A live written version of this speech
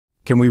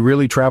Can we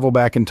really travel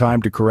back in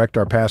time to correct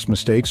our past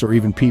mistakes or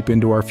even peep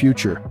into our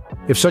future?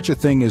 If such a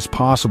thing is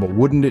possible,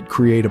 wouldn't it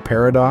create a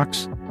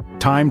paradox?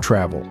 Time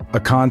travel, a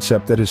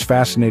concept that has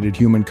fascinated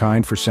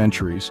humankind for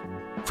centuries.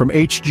 From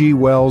H.G.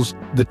 Wells'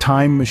 The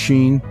Time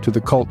Machine to the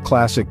cult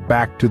classic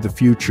Back to the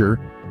Future,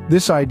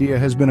 this idea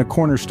has been a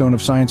cornerstone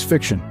of science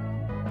fiction.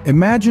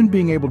 Imagine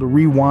being able to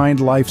rewind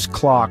life's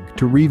clock,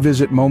 to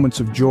revisit moments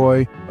of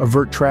joy,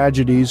 avert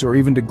tragedies, or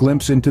even to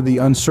glimpse into the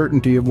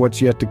uncertainty of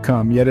what's yet to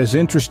come. Yet as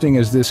interesting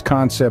as this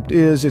concept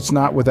is, it's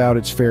not without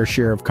its fair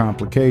share of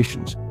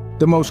complications.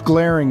 The most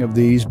glaring of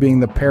these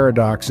being the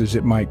paradoxes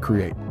it might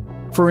create.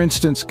 For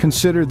instance,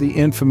 consider the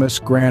infamous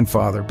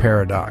grandfather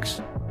paradox.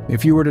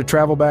 If you were to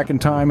travel back in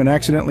time and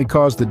accidentally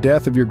cause the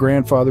death of your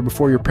grandfather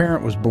before your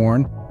parent was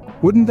born,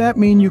 wouldn't that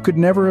mean you could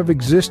never have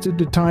existed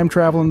to time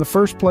travel in the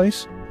first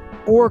place?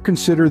 Or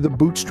consider the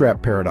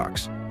bootstrap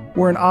paradox,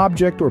 where an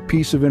object or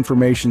piece of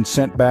information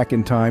sent back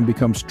in time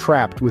becomes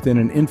trapped within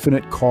an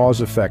infinite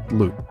cause-effect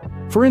loop.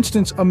 For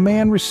instance, a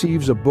man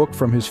receives a book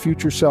from his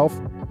future self,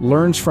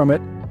 learns from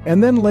it,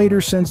 and then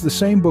later sends the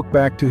same book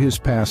back to his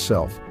past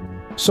self.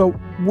 So,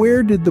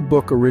 where did the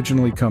book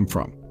originally come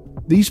from?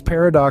 These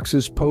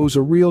paradoxes pose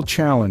a real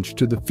challenge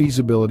to the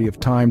feasibility of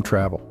time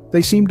travel.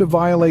 They seem to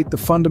violate the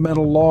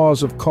fundamental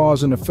laws of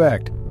cause and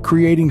effect,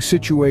 creating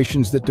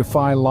situations that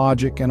defy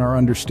logic and our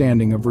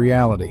understanding of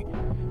reality.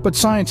 But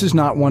science is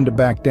not one to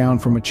back down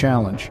from a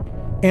challenge.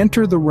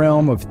 Enter the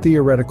realm of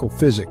theoretical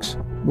physics,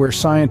 where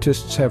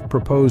scientists have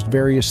proposed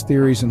various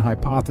theories and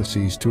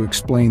hypotheses to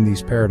explain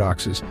these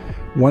paradoxes.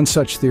 One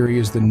such theory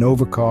is the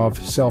Novikov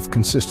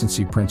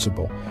self-consistency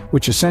principle,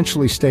 which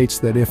essentially states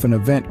that if an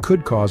event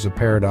could cause a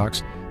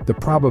paradox, the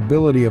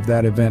probability of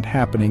that event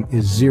happening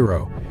is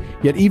zero.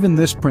 Yet even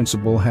this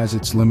principle has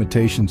its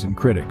limitations and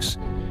critics.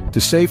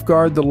 To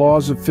safeguard the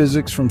laws of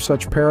physics from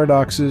such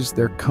paradoxes,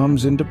 there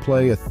comes into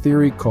play a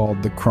theory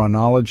called the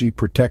Chronology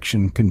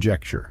Protection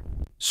Conjecture.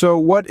 So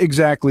what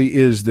exactly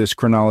is this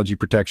Chronology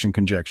Protection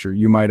Conjecture,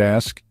 you might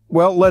ask?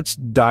 Well, let's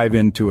dive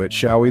into it,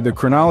 shall we? The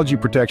Chronology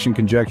Protection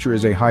Conjecture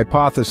is a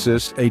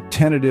hypothesis, a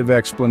tentative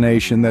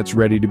explanation that's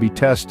ready to be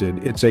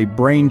tested. It's a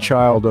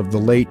brainchild of the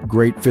late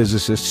great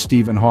physicist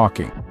Stephen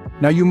Hawking.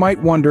 Now you might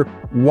wonder,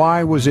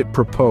 why was it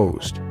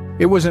proposed?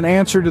 It was an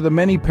answer to the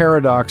many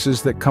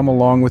paradoxes that come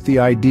along with the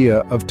idea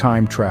of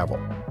time travel.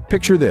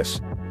 Picture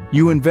this.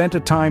 You invent a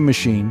time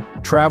machine,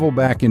 travel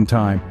back in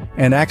time,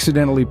 and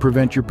accidentally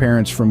prevent your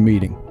parents from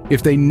meeting.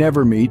 If they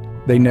never meet,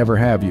 they never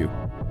have you.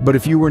 But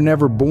if you were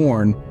never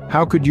born,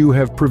 how could you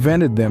have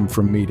prevented them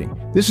from meeting?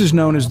 This is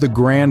known as the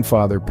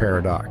grandfather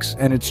paradox,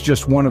 and it's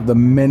just one of the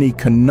many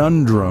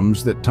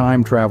conundrums that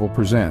time travel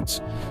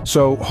presents.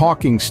 So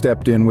Hawking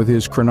stepped in with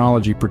his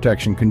chronology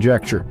protection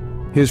conjecture.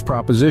 His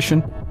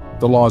proposition: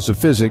 the laws of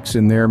physics,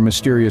 in their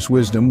mysterious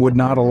wisdom, would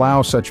not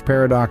allow such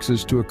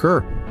paradoxes to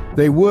occur.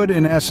 They would,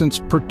 in essence,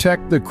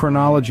 protect the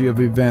chronology of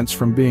events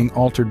from being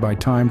altered by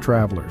time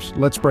travelers.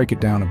 Let's break it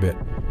down a bit.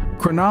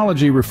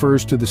 Chronology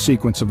refers to the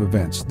sequence of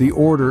events, the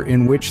order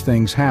in which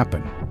things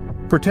happen.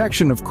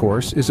 Protection, of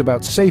course, is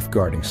about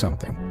safeguarding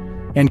something.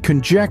 And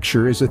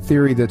conjecture is a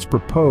theory that's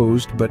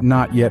proposed but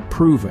not yet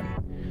proven.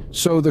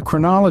 So the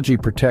chronology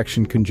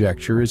protection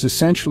conjecture is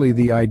essentially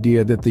the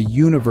idea that the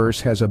universe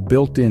has a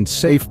built-in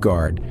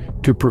safeguard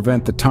to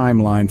prevent the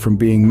timeline from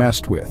being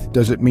messed with.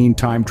 Does it mean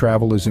time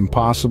travel is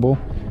impossible?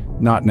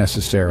 Not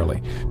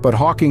necessarily. But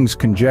Hawking's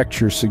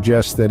conjecture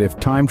suggests that if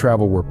time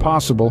travel were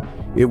possible,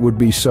 it would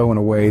be so in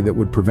a way that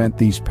would prevent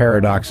these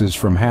paradoxes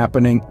from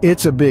happening.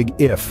 It's a big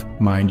if,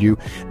 mind you.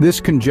 This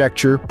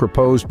conjecture,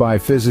 proposed by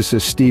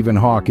physicist Stephen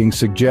Hawking,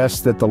 suggests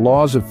that the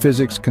laws of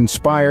physics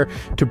conspire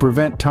to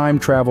prevent time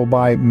travel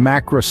by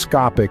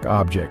macroscopic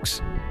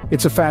objects.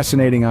 It's a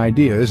fascinating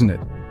idea, isn't it?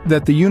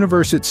 That the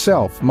universe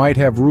itself might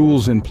have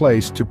rules in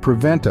place to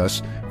prevent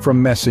us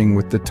from messing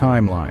with the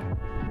timeline.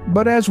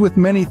 But as with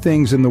many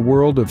things in the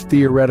world of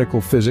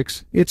theoretical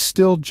physics, it's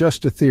still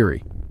just a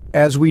theory.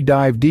 As we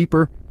dive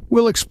deeper,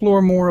 we'll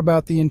explore more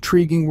about the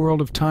intriguing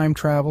world of time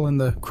travel and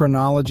the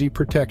chronology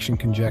protection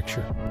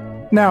conjecture.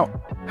 Now,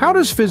 how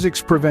does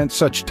physics prevent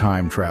such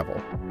time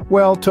travel?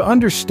 Well, to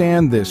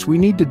understand this, we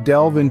need to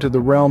delve into the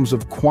realms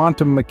of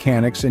quantum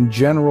mechanics and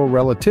general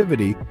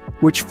relativity,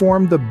 which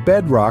form the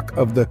bedrock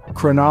of the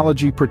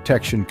chronology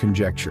protection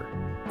conjecture.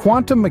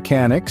 Quantum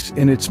mechanics,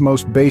 in its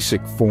most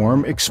basic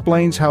form,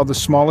 explains how the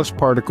smallest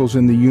particles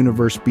in the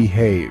universe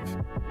behave.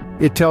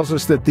 It tells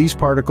us that these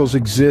particles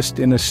exist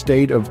in a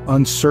state of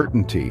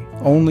uncertainty,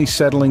 only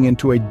settling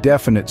into a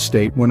definite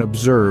state when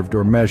observed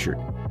or measured.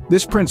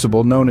 This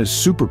principle, known as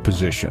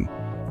superposition,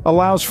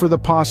 allows for the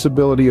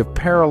possibility of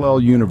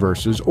parallel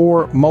universes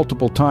or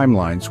multiple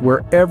timelines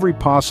where every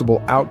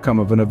possible outcome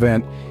of an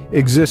event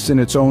exists in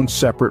its own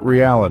separate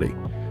reality.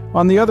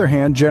 On the other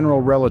hand,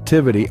 general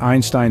relativity,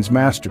 Einstein's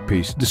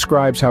masterpiece,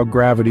 describes how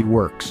gravity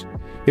works.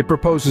 It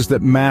proposes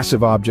that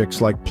massive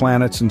objects like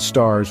planets and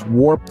stars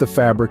warp the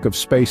fabric of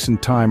space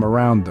and time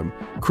around them,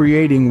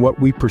 creating what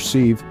we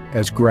perceive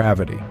as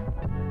gravity.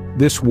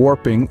 This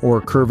warping,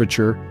 or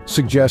curvature,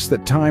 suggests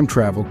that time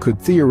travel could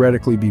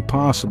theoretically be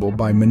possible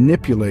by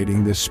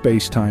manipulating this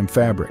space-time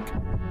fabric.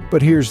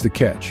 But here's the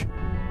catch.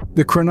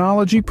 The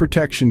chronology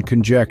protection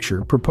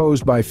conjecture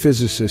proposed by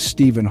physicist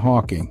Stephen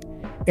Hawking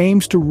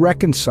aims to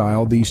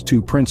reconcile these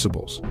two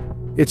principles.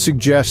 It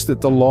suggests that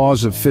the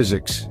laws of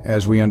physics,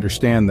 as we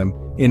understand them,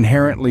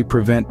 inherently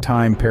prevent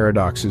time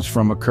paradoxes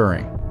from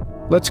occurring.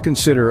 Let's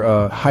consider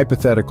a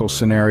hypothetical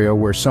scenario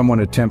where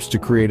someone attempts to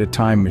create a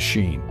time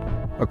machine.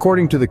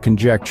 According to the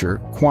conjecture,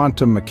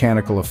 quantum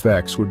mechanical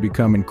effects would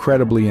become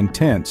incredibly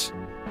intense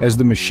as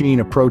the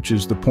machine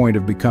approaches the point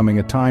of becoming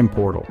a time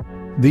portal.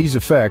 These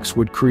effects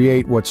would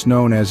create what's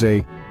known as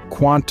a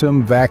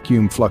quantum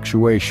vacuum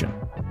fluctuation,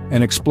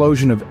 an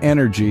explosion of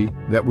energy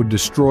that would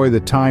destroy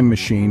the time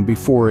machine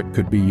before it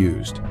could be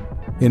used.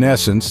 In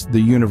essence, the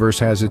universe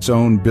has its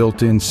own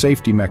built-in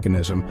safety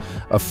mechanism,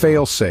 a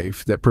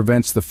fail-safe that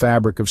prevents the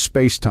fabric of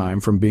space-time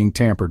from being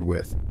tampered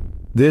with.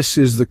 This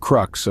is the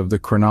crux of the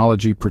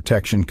chronology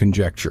protection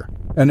conjecture,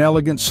 an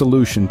elegant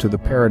solution to the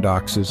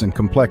paradoxes and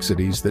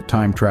complexities that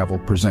time travel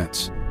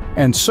presents.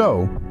 And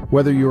so,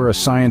 whether you're a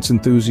science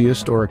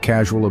enthusiast or a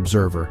casual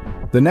observer,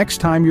 the next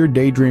time you're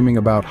daydreaming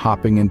about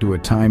hopping into a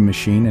time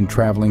machine and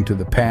traveling to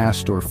the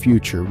past or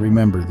future,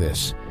 remember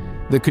this.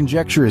 The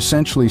conjecture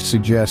essentially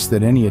suggests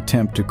that any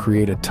attempt to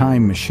create a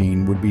time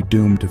machine would be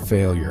doomed to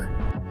failure.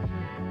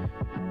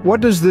 What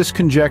does this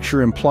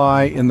conjecture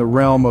imply in the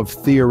realm of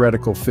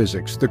theoretical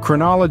physics? The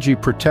chronology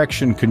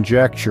protection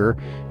conjecture,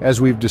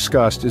 as we've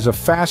discussed, is a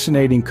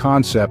fascinating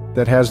concept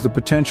that has the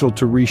potential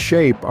to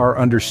reshape our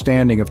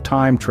understanding of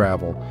time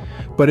travel,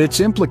 but its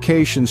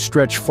implications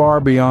stretch far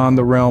beyond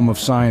the realm of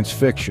science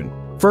fiction.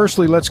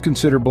 Firstly, let's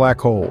consider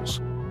black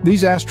holes.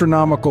 These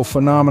astronomical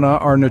phenomena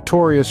are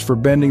notorious for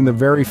bending the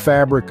very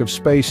fabric of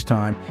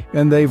space-time,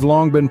 and they've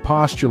long been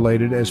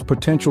postulated as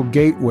potential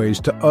gateways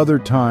to other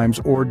times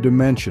or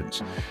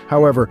dimensions.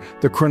 However,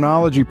 the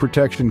chronology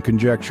protection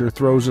conjecture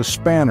throws a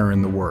spanner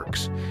in the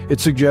works. It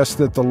suggests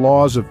that the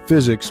laws of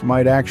physics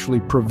might actually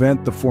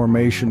prevent the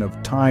formation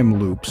of time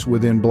loops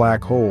within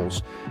black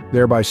holes,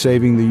 thereby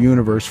saving the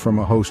universe from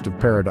a host of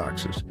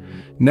paradoxes.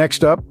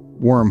 Next up,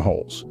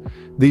 wormholes.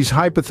 These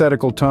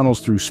hypothetical tunnels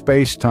through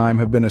space-time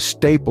have been a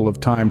staple of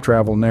time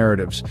travel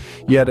narratives.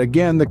 Yet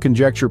again, the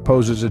conjecture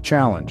poses a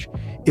challenge.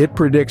 It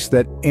predicts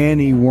that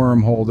any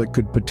wormhole that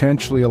could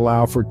potentially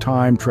allow for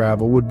time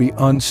travel would be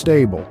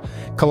unstable,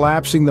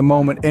 collapsing the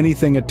moment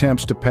anything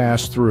attempts to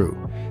pass through.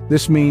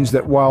 This means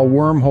that while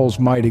wormholes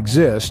might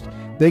exist,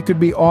 they could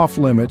be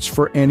off-limits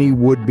for any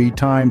would-be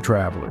time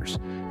travelers.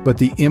 But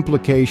the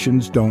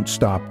implications don't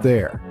stop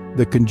there.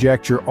 The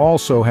conjecture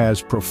also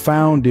has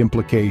profound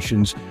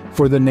implications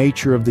for the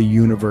nature of the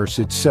universe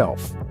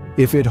itself.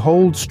 If it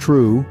holds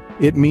true,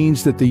 it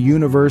means that the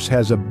universe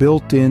has a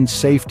built-in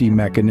safety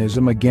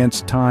mechanism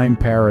against time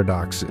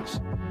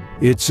paradoxes.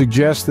 It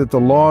suggests that the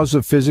laws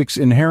of physics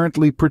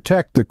inherently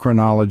protect the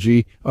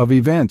chronology of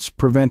events,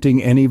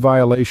 preventing any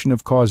violation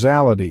of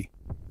causality.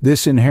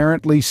 This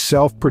inherently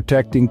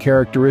self-protecting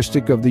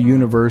characteristic of the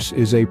universe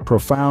is a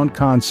profound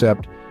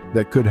concept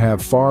that could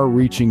have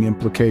far-reaching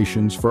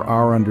implications for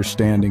our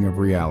understanding of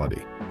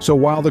reality. So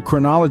while the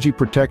chronology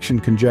protection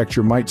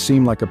conjecture might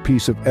seem like a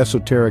piece of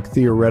esoteric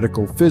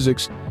theoretical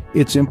physics,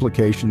 its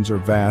implications are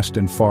vast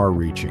and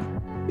far-reaching.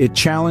 It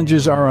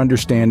challenges our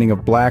understanding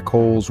of black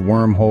holes,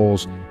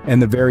 wormholes, and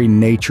the very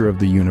nature of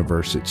the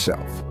universe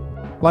itself.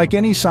 Like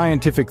any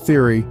scientific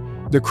theory,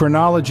 the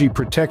chronology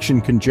protection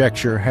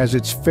conjecture has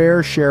its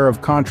fair share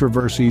of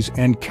controversies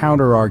and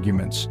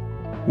counter-arguments.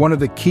 One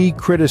of the key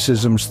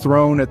criticisms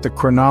thrown at the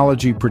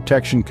chronology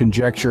protection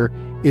conjecture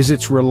is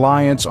its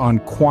reliance on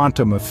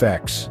quantum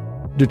effects.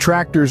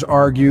 Detractors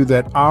argue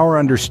that our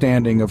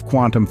understanding of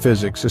quantum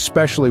physics,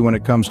 especially when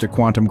it comes to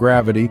quantum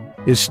gravity,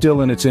 is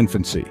still in its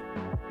infancy.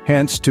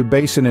 Hence, to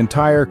base an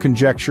entire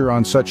conjecture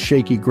on such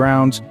shaky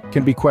grounds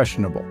can be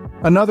questionable.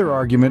 Another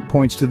argument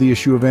points to the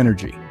issue of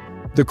energy.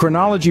 The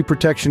chronology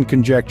protection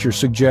conjecture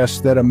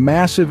suggests that a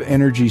massive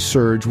energy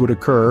surge would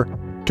occur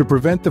to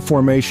prevent the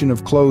formation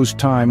of closed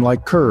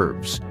time-like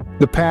curves,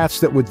 the paths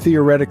that would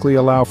theoretically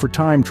allow for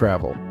time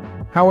travel.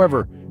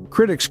 However,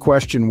 critics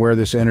question where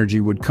this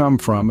energy would come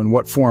from and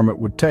what form it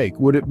would take.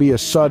 Would it be a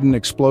sudden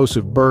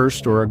explosive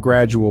burst or a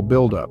gradual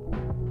buildup?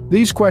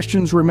 These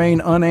questions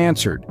remain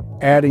unanswered,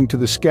 adding to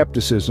the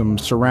skepticism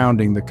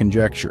surrounding the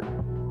conjecture.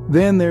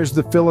 Then there's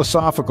the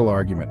philosophical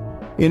argument.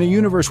 In a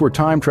universe where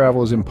time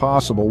travel is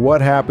impossible,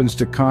 what happens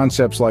to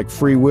concepts like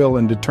free will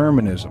and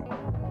determinism?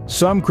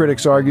 Some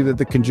critics argue that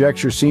the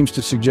conjecture seems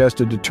to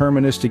suggest a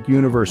deterministic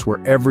universe where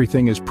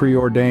everything is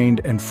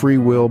preordained and free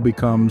will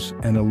becomes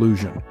an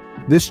illusion.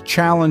 This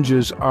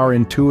challenges our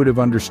intuitive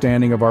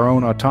understanding of our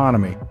own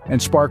autonomy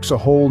and sparks a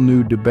whole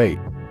new debate.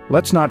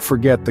 Let's not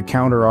forget the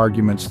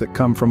counter-arguments that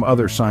come from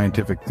other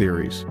scientific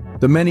theories.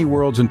 The many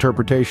worlds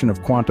interpretation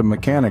of quantum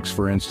mechanics,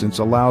 for instance,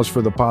 allows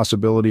for the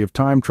possibility of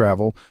time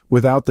travel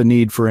without the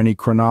need for any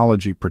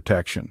chronology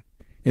protection.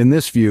 In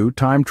this view,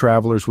 time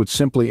travelers would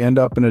simply end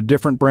up in a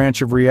different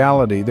branch of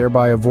reality,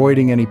 thereby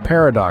avoiding any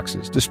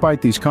paradoxes.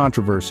 Despite these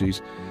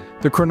controversies,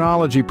 The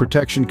chronology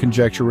protection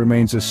conjecture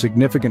remains a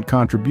significant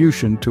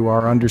contribution to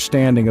our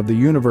understanding of the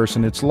universe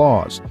and its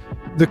laws.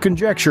 The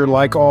conjecture,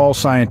 like all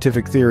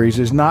scientific theories,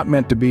 is not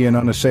meant to be an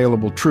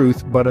unassailable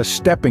truth, but a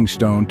stepping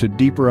stone to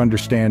deeper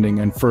understanding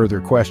and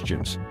further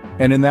questions.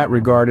 And in that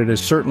regard, it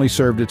has certainly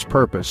served its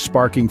purpose,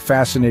 sparking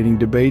fascinating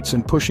debates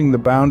and pushing the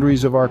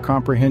boundaries of our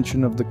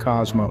comprehension of the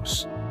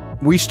cosmos.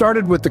 We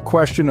started with the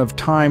question of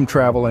time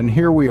travel, and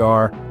here we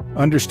are,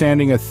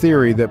 understanding a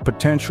theory that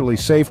potentially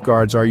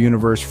safeguards our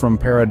universe from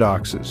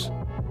paradoxes.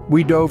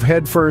 We dove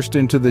headfirst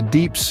into the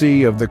deep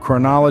sea of the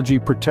chronology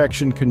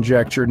protection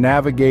conjecture,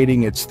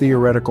 navigating its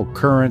theoretical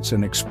currents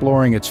and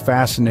exploring its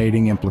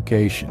fascinating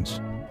implications.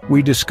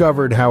 We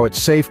discovered how it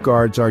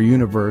safeguards our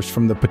universe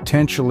from the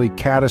potentially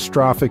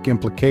catastrophic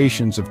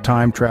implications of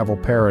time travel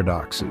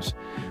paradoxes.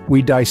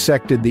 We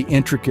dissected the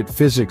intricate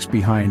physics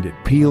behind it,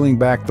 peeling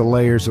back the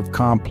layers of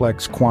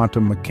complex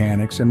quantum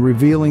mechanics and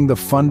revealing the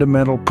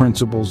fundamental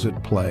principles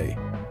at play.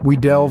 We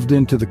delved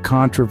into the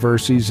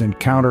controversies and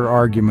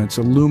counter-arguments,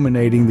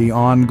 illuminating the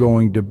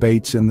ongoing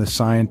debates in the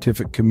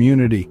scientific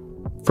community.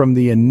 From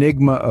the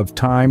enigma of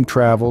time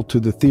travel to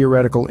the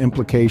theoretical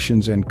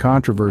implications and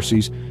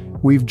controversies,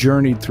 we've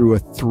journeyed through a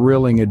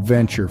thrilling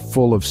adventure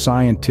full of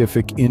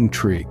scientific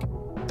intrigue.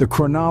 The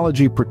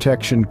chronology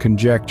protection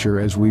conjecture,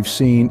 as we've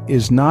seen,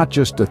 is not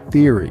just a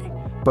theory,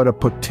 but a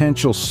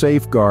potential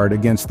safeguard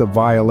against the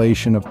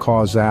violation of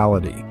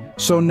causality.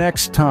 So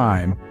next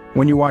time,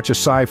 when you watch a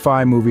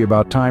sci-fi movie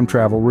about time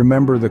travel,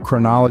 remember the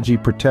chronology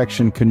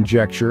protection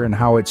conjecture and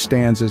how it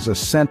stands as a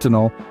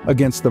sentinel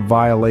against the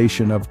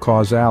violation of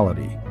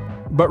causality.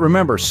 But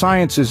remember,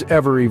 science is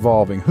ever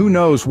evolving. Who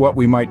knows what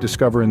we might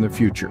discover in the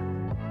future?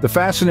 The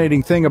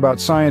fascinating thing about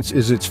science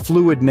is its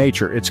fluid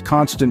nature, its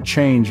constant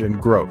change and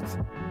growth.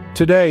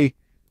 Today,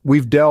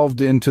 we've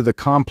delved into the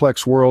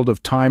complex world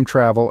of time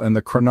travel and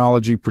the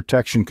chronology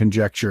protection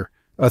conjecture,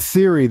 a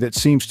theory that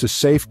seems to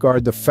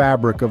safeguard the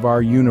fabric of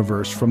our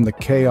universe from the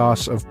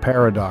chaos of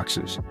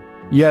paradoxes.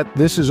 Yet,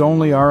 this is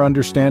only our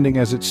understanding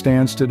as it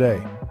stands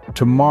today.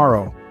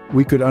 Tomorrow,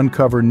 we could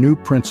uncover new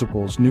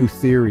principles, new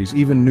theories,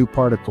 even new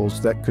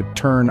particles that could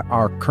turn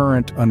our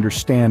current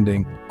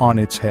understanding on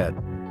its head.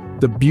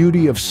 The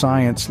beauty of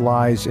science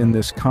lies in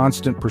this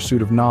constant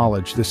pursuit of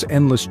knowledge, this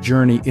endless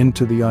journey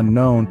into the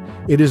unknown.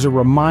 It is a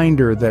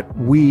reminder that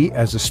we,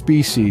 as a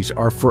species,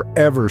 are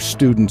forever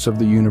students of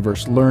the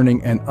universe,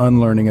 learning and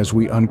unlearning as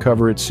we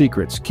uncover its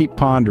secrets. Keep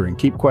pondering,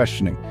 keep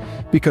questioning,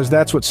 because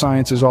that's what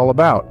science is all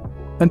about.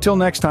 Until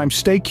next time,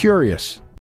 stay curious.